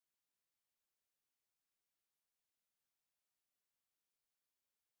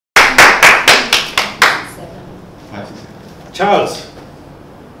Charles,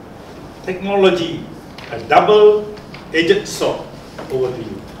 technology, a double-edged sword. Over to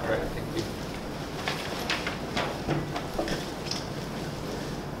you. All right, thank you.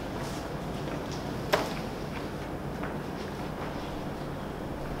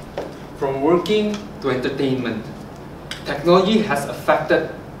 From working to entertainment, technology has affected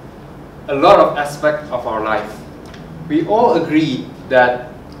a lot of aspects of our life. We all agree that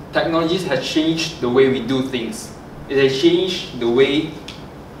technology has changed the way we do things. It has changed the way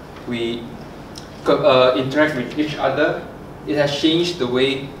we interact with each other. It has changed the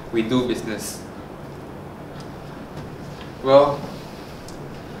way we do business. Well,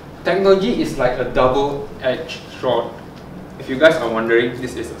 technology is like a double-edged sword. If you guys are wondering,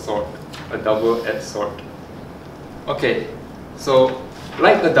 this is a sword, a double-edged sword. Okay, so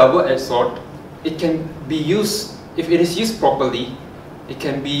like a double-edged sword, it can be used, if it is used properly, it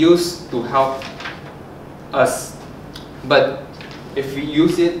can be used to help us. But if we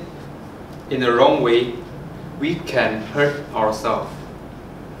use it in the wrong way, we can hurt ourselves.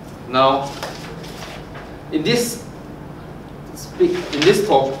 Now, in this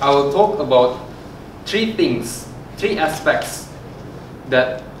talk, I will talk about three things, three aspects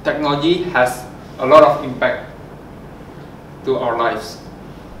that technology has a lot of impact to our lives.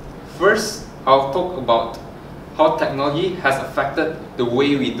 First, I'll talk about how technology has affected the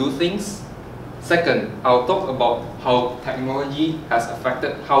way we do things. Second, I'll talk about how technology has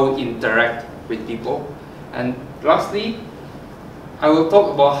affected how we interact with people. And lastly, I will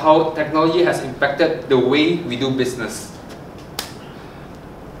talk about how technology has impacted the way we do business.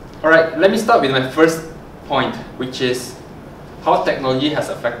 Alright, let me start with my first point, which is how technology has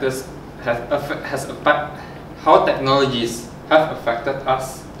affected how technologies have affected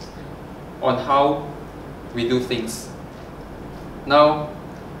us on how we do things. Now,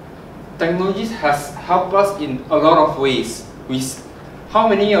 technology has helped us in a lot of ways. How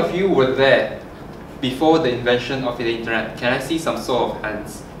many of you were there before the invention of the internet? Can I see some sort of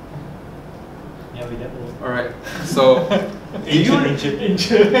hands? Yeah, we that old. Alright, so do Ancient.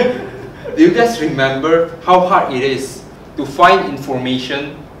 you guys remember how hard it is to find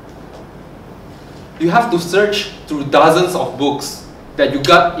information? You have to search through dozens of books that you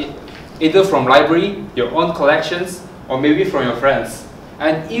got either from library, your own collections, or maybe from your friends.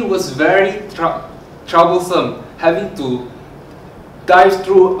 And it was very troublesome having to dive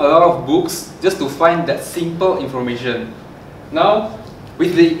through a lot of books just to find that simple information. Now,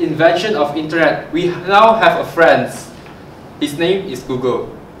 with the invention of internet, we now have a friend. His name is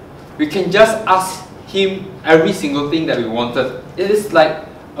Google. We can just ask him every single thing that we wanted. It is like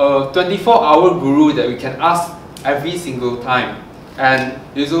a 24-hour guru that we can ask every single time. And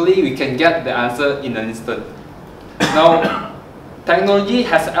usually we can get the answer in an instant. Now, technology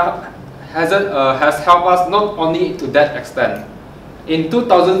has helped us not only to that extent. In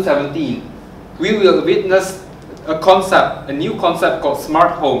 2017, we will witness a new concept called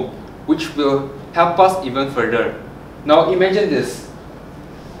smart home, which will help us even further. Now imagine this.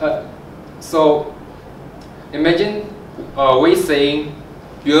 So imagine Wei saying,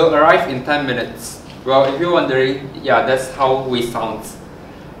 you'll arrive in 10 minutes. Well, if you're wondering, yeah, that's how Wei sounds.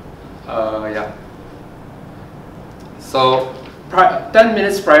 Yeah. So 10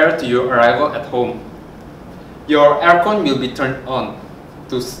 minutes prior to your arrival at home, your aircon will be turned on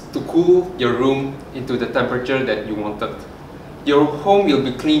to cool your room into the temperature that you wanted. Your home will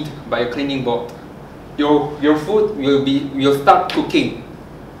be cleaned by a cleaning bot. Your food will start cooking.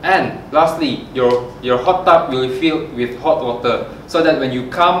 And lastly, your hot tub will be filled with hot water, so that when you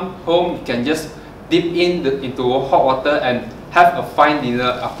come home, you can just dip into hot water and have a fine dinner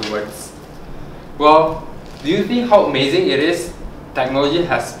afterwards. Well, do you think how amazing it is technology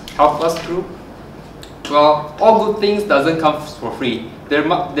has helped us through? Well, all good things doesn't come for free.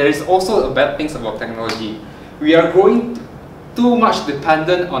 There is also bad things about technology. We are growing too much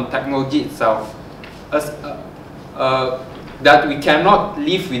dependent on technology itself, that we cannot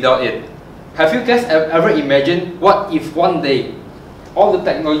live without it. Have you guys ever imagined what if one day all the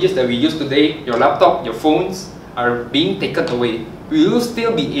technologies that we use today, your laptop, your phones, are being taken away? Will you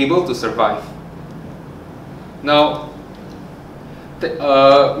still be able to survive? Now,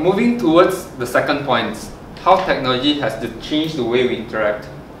 moving towards the second point, how technology has changed the way we interact.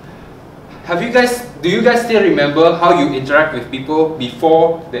 Do you guys still remember how you interact with people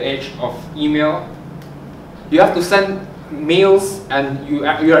before the age of email? You have to send mails and you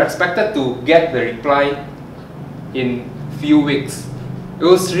are expected to get the reply in few weeks. It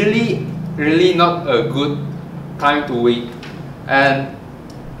was really not a good time to wait. And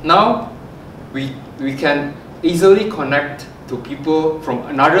now we can easily connect to people from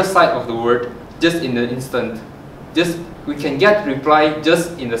another side of the world just in an instant. we can get reply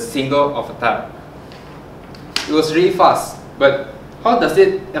just in a single of a tap. It was really fast, but how does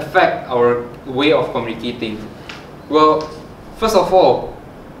it affect our way of communicating? Well, first of all,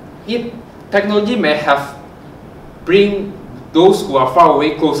 technology may have bring those who are far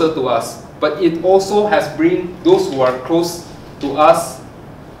away closer to us, but it also has bring those who are close to us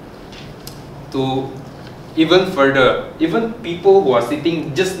to even further. Even people who are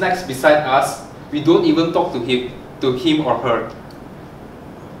sitting just next beside us, we don't even talk to him or her.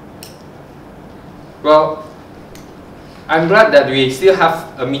 Well, I'm glad that we still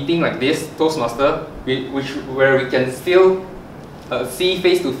have a meeting like this, Toastmaster, where we can still see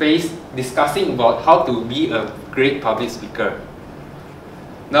face to face, discussing about how to be a great public speaker.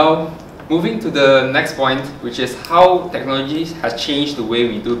 Now, moving to the next point, which is how technology has changed the way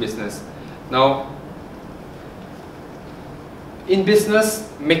we do business. Now, in business,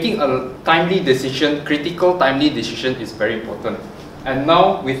 making a timely decision, critical timely decision is very important. And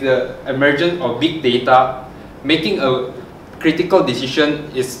now, with the emergence of big data, making a critical decision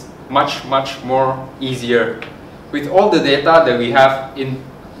is much more easier. With all the data that we have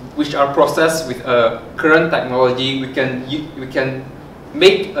which are processed with current technology, we can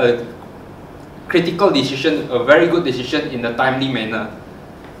make a critical decision, a very good decision in a timely manner.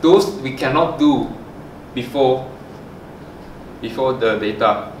 Those we cannot do before the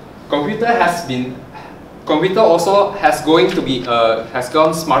data. Computer also has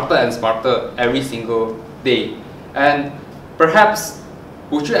gone smarter and smarter every single day. And perhaps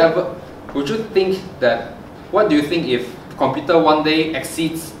would you think that, what do you think if computer one day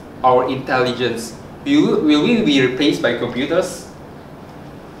exceeds our intelligence? Will we be replaced by computers?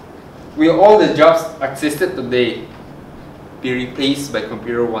 Will all the jobs existed today be replaced by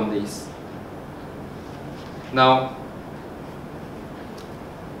computer one day? Now,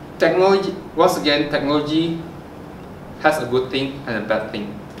 technology, once again, technology has a good thing and a bad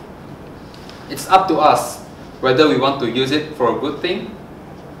thing. It's up to us whether we want to use it for a good thing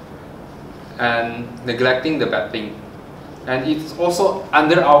and neglecting the bad thing. And it's also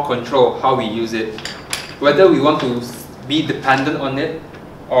under our control how we use it. Whether we want to be dependent on it,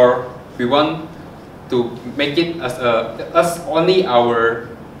 or we want to make it as only our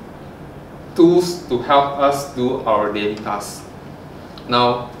tools to help us do our daily tasks.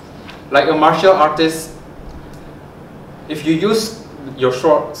 Now, like a martial artist, if you use your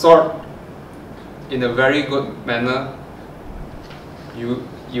sword in a very good manner, you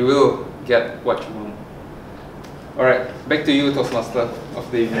will get what you want. Alright, back to you, Toastmaster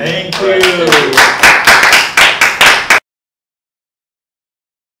of the evening. Thank you.